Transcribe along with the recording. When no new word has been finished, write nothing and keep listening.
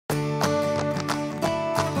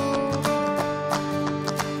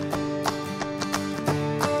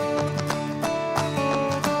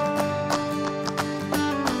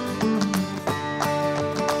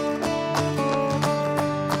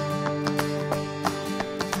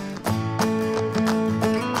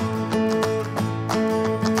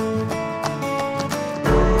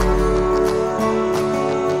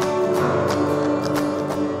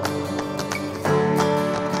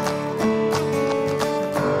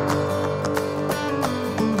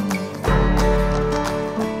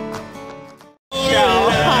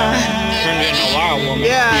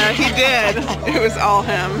did. It was all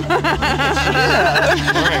him.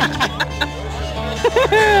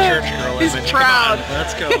 Church girl He's image. proud.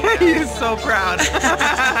 Let's go. He's so proud.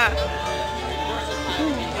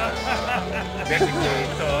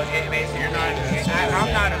 You're not. I'm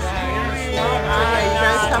not a. You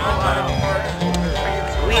guys have a lot of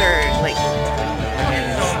Weird, like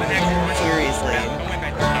seriously.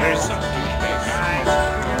 There's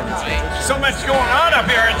so much going on up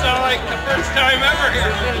here. It's not like the first time ever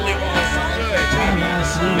here.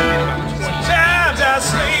 Sometimes I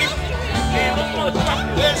sleep.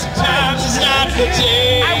 There's sometimes it's not the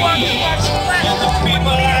day. I want to watch the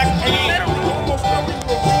people like me.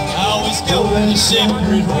 I always go in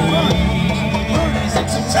separate ways.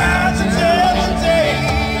 Sometimes it's every day.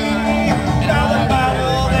 And all the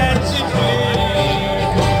bottle that you drink.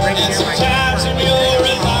 And sometimes when you're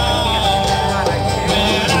alone,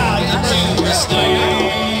 when all you do is stay.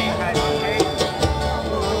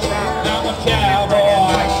 I'm a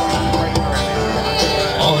cowboy.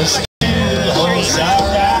 On the still horse I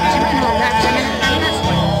ride.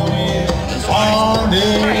 All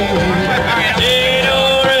day, dead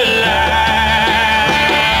or alive.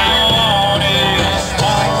 On it,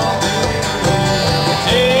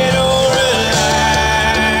 dead or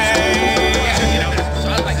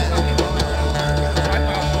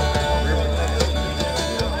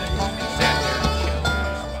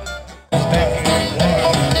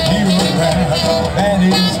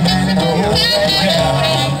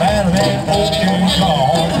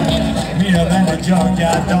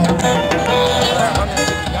junkyard dog.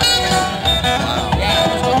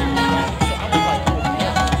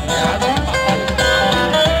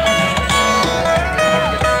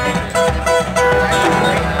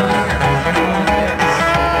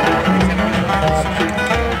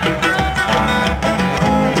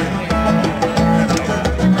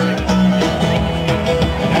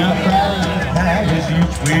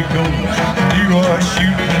 You are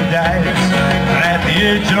shooting dice at the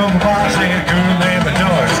edge of the box, and girl named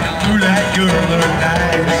Doris. Ooh, that girl look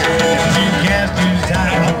nice. She cast his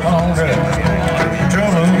eye upon her.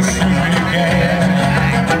 Trouble soon began.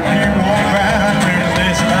 He walked around with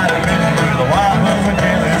this Spider-Man with a wild woman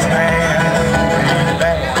and his man. He's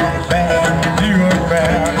bad, bad, New York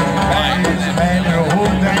bad. Bad is the man in the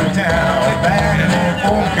whole damn town. Bad and that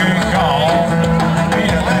folk can call. Be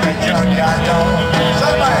a bad junkyard dog.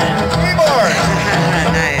 Somebody, keyboard.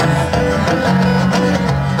 Nice.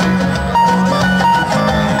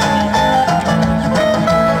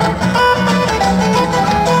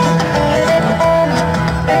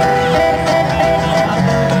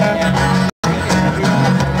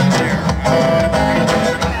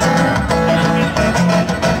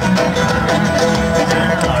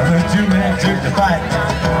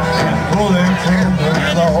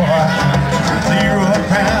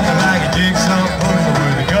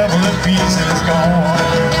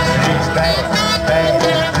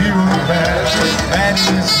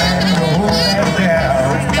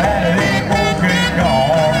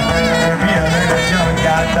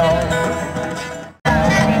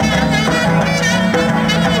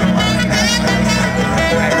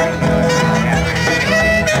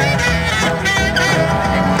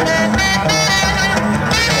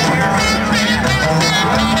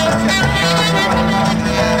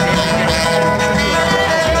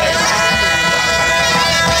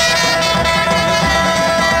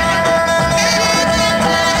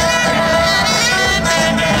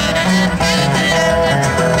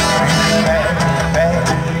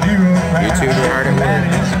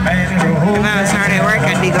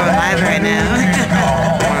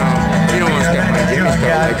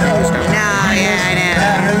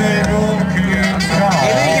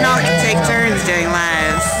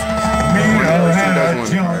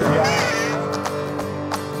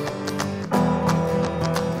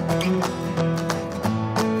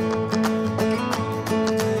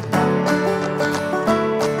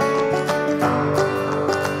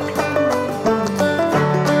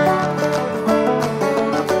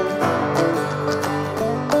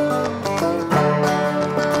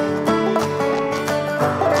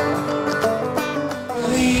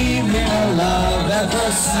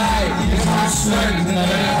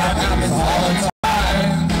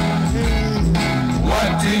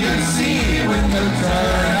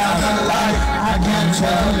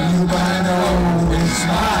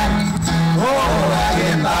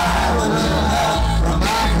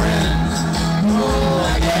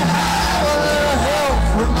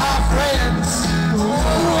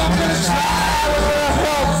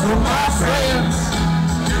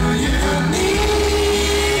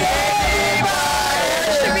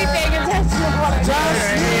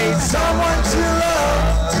 Just need someone to love.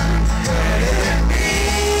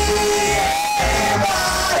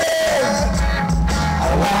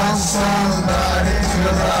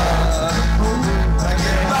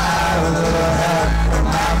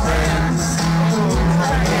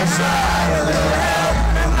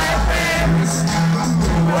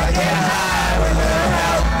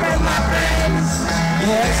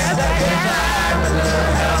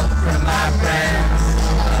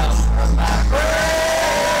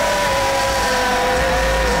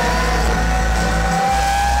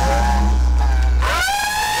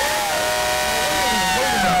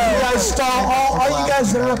 All you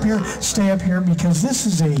guys that are up here, stay up here, because this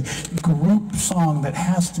is a group song that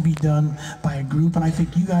has to be done by a group, and I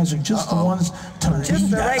think you guys are just the ones to lead Just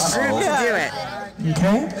the right us. group to do it.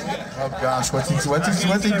 Okay? Oh gosh, what's he dishing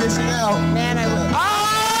out? Man, I would.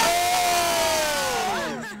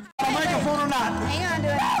 A microphone or not? Hang on to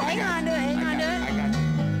it. Hang on to it. Hang on to it.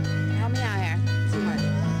 Help me out here. Too much.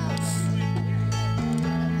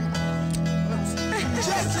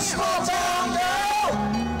 Just a small town girl,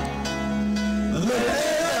 living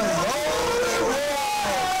in a lonely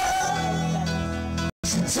world.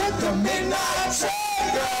 She took the midnight train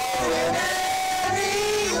going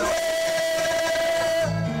anywhere.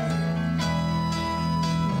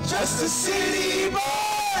 Just a city boy,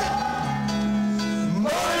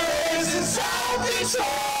 mornings in South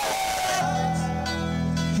Detroit.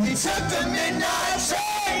 He took the midnight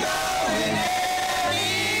train going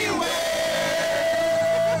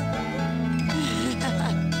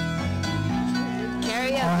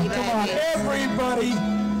Karaoke, Come on, baby. everybody.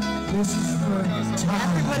 This is for time.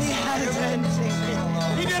 Everybody had a good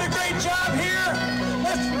You did a great job here.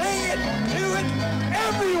 Let's bring it, do it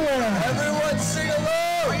everywhere. Everyone sing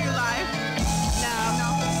along! Are you live?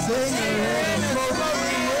 Sing it!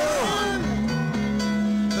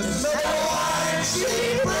 The smell of wine,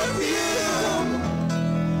 cheap perfume.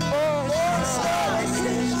 Stars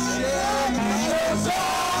in shade, goes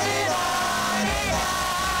on and on and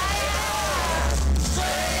on.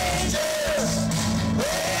 Strangers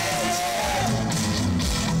waiting,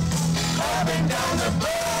 coming down the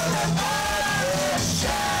boulevard, their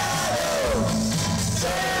shadows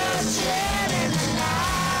searching in the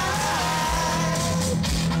night.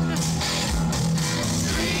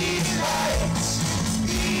 Street lights,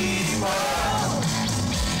 people,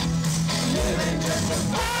 living just a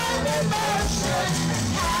fine emotion,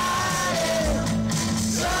 hiding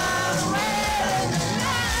somewhere in the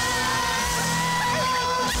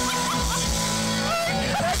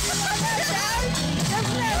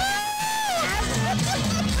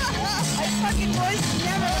My fucking voice is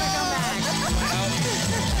never gonna come back.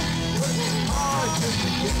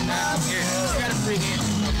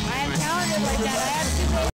 I am talented like that. I have two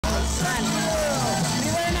ways to fun. We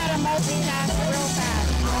learn how to multitask real fast.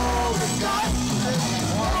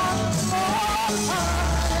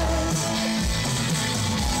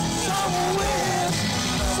 some will win,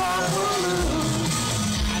 some will lose.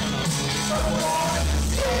 Someone is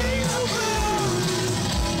king of blues.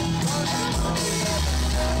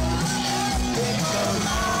 It goes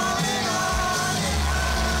on and on and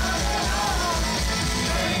on and on.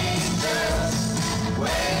 Strangers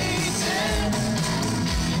waiting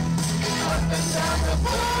up and down the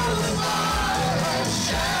boulevard.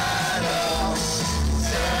 Shadows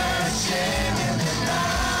searching in the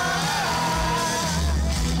night.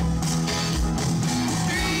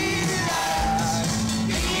 Streetlights,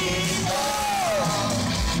 people,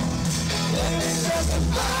 living just a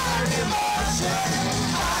blind emotion,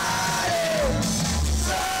 hiding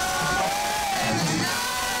somewhere in the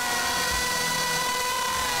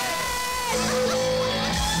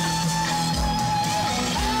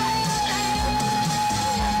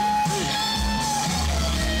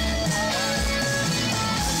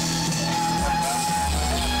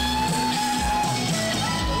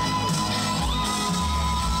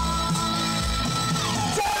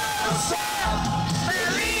Don't stop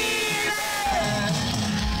believing.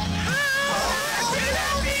 Hold to the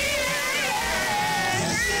feeling.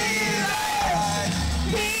 Streetlights,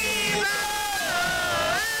 people.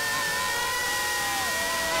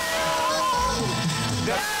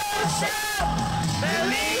 Don't stop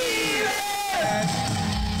believing.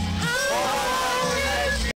 Hold to the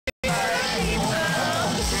streetlights, people.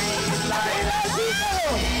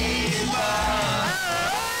 Streetlights, people.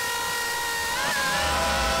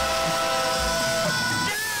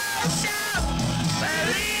 Don't stop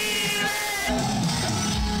believing.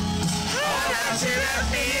 Hold on to the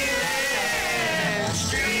feeling.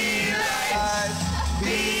 Streetlights,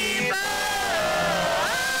 people.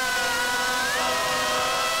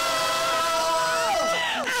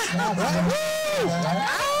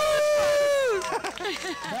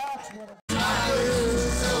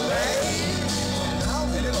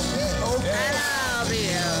 And I'll be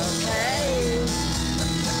okay.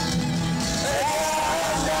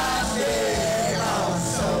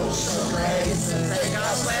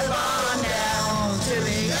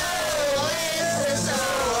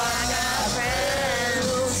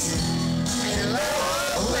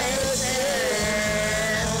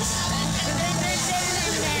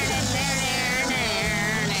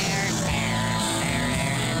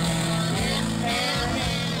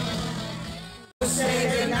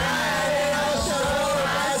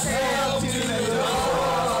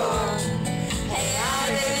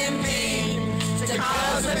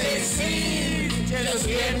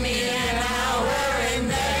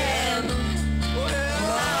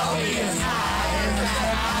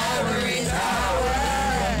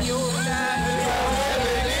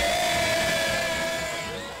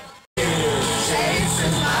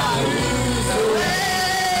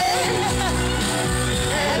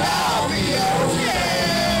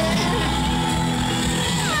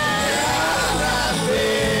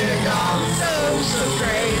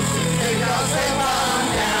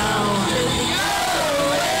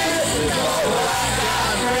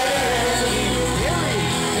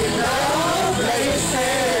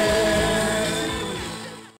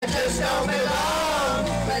 just don't belong.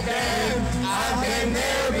 But then I've been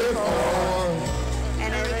there before.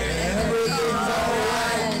 And everything's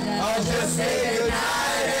alright. I'll just say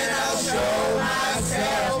goodnight and I'll show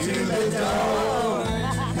myself to the door.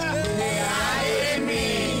 I didn't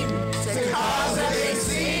mean to cause a big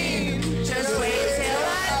scene. Just wait till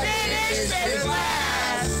I finish this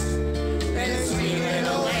glass. Then sweeping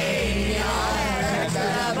away at the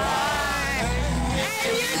bar.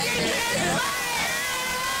 And you can kiss my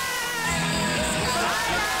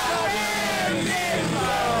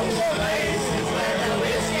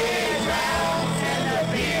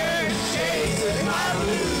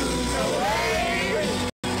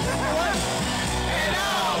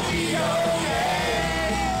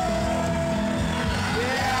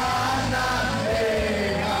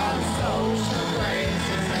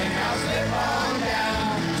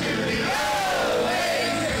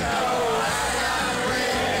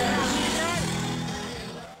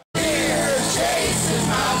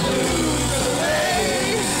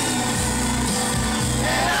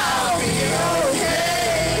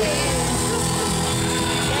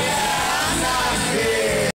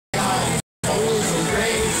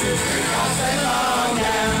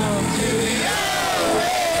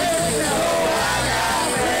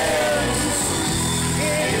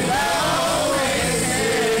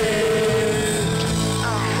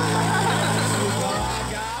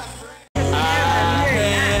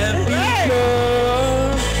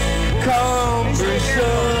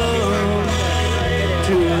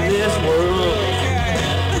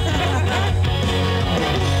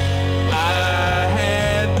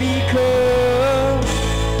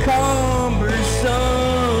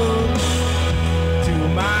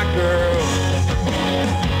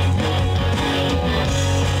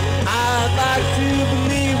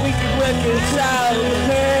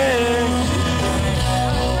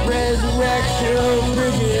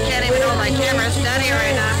Can't even hold my camera steady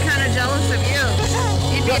right now. I'm kind of jealous of you.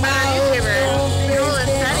 You'd be a better YouTuber. You hold it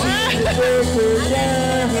steady.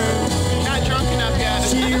 Not drunk enough yet.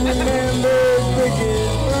 She remembers bridges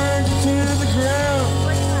burned to the ground.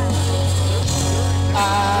 I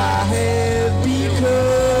have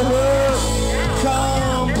become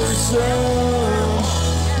cumbersome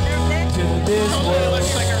to this world.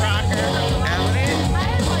 Looks like a rocker.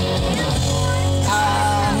 I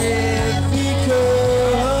have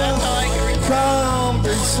become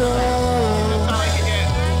cumbersome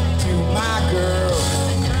to my girl.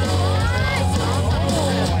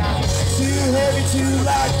 Too heavy, too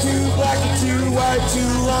light, too black, and too white,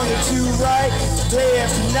 too long and too right. Day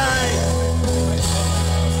after night,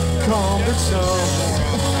 cumbersome.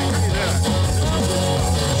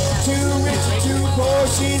 Too rich and too poor,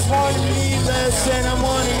 she's wanting me less and I'm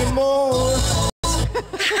wanting it more.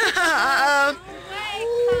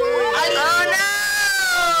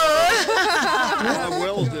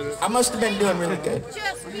 I must have been doing really good.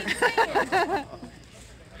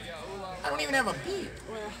 I don't even have a beat.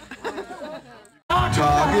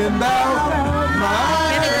 Talking about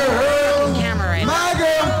my girl. Camera right now. My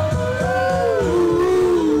girl.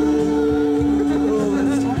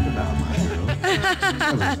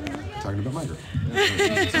 Talking about my girl.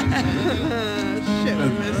 Shit, we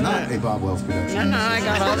missed Not it. a Bob Wells production. No, I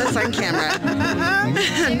got all this on camera.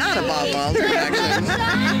 Not a Bob Wells production.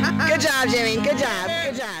 Good job, Jimmy. Good job.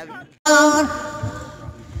 Good job.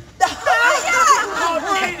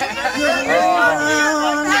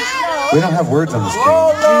 We don't have words on the screen.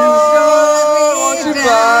 Won't you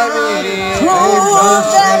buy me? Prove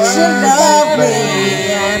that you love me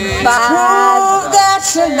and prove that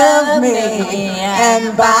you love me and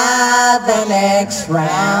by the next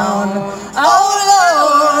round. Oh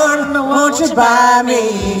Lord, won't you buy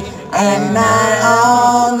me a night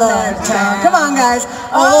on the town? Come on, guys.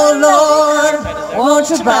 Oh Lord, won't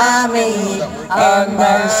you buy me a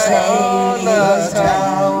Mercedes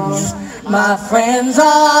Benz? My friends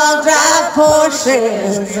all drive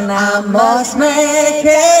Porsches and I must make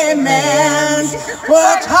amends.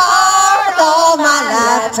 Worked hard all my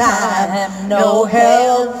lifetime, no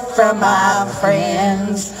help from my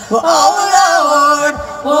friends. Well, oh Lord,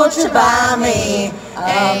 won't you buy me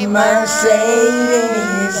a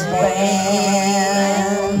Mercedes Benz?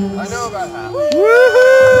 I know about that.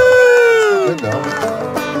 Good though.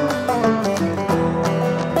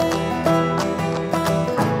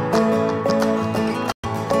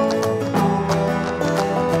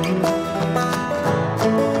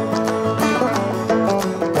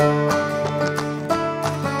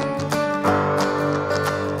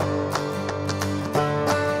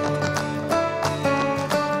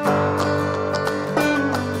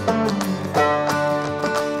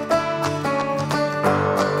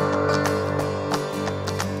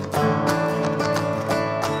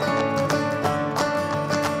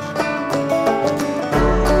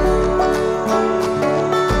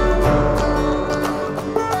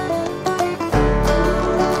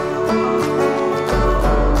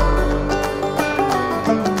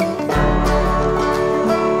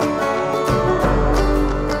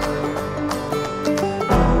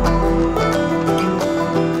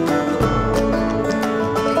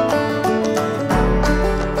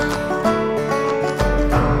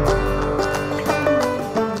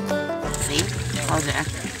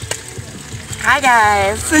 Hi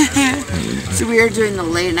guys! So we are doing the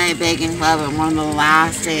late night baking club on one of the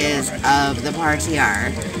last days of the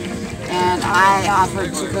Pa-RTR. And I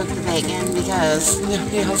offered to cook the bacon because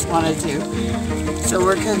nobody else wanted to. So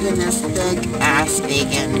we're cooking this big ass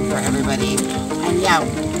bacon for everybody. And yeah,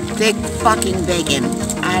 big fucking bacon.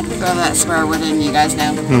 I had to throw that swear word in, you guys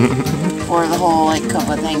know. For the whole like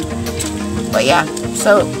cookbook thing. But yeah,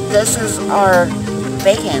 so this is our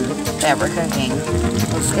bacon that we're cooking.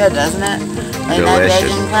 Looks good, doesn't it? Late night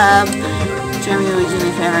baking club. Jimmy, would you do me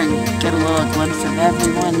a favor and get a little glimpse of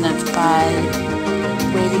everyone that's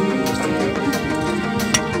waiting?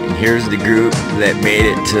 And here's the group that made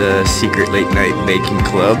it to Secret Late Night Baking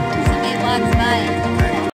Club.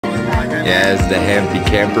 Yeah, it's the Hampy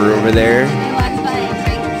camper over there.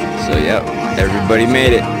 So yep, everybody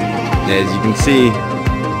made it. As you can see,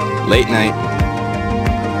 late night.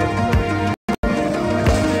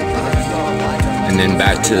 And then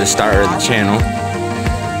back to the star of the channel.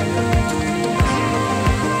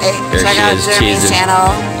 Hey, there check out Jeremy's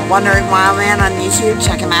channel, Wandering Wild Man on YouTube.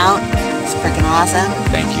 Check him out. It's freaking awesome.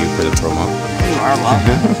 Thank you for the promo. You are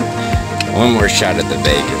welcome. One more shot at the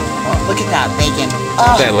bacon. Oh, look at that bacon.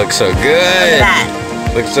 Oh, that looks so good. Look at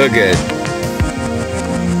that. Looks so good.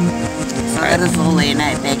 So that is the late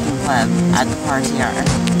night baking club at the Pa-RTR.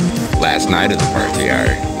 Last night of the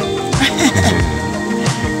Pa-RTR.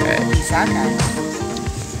 Peace out, guys.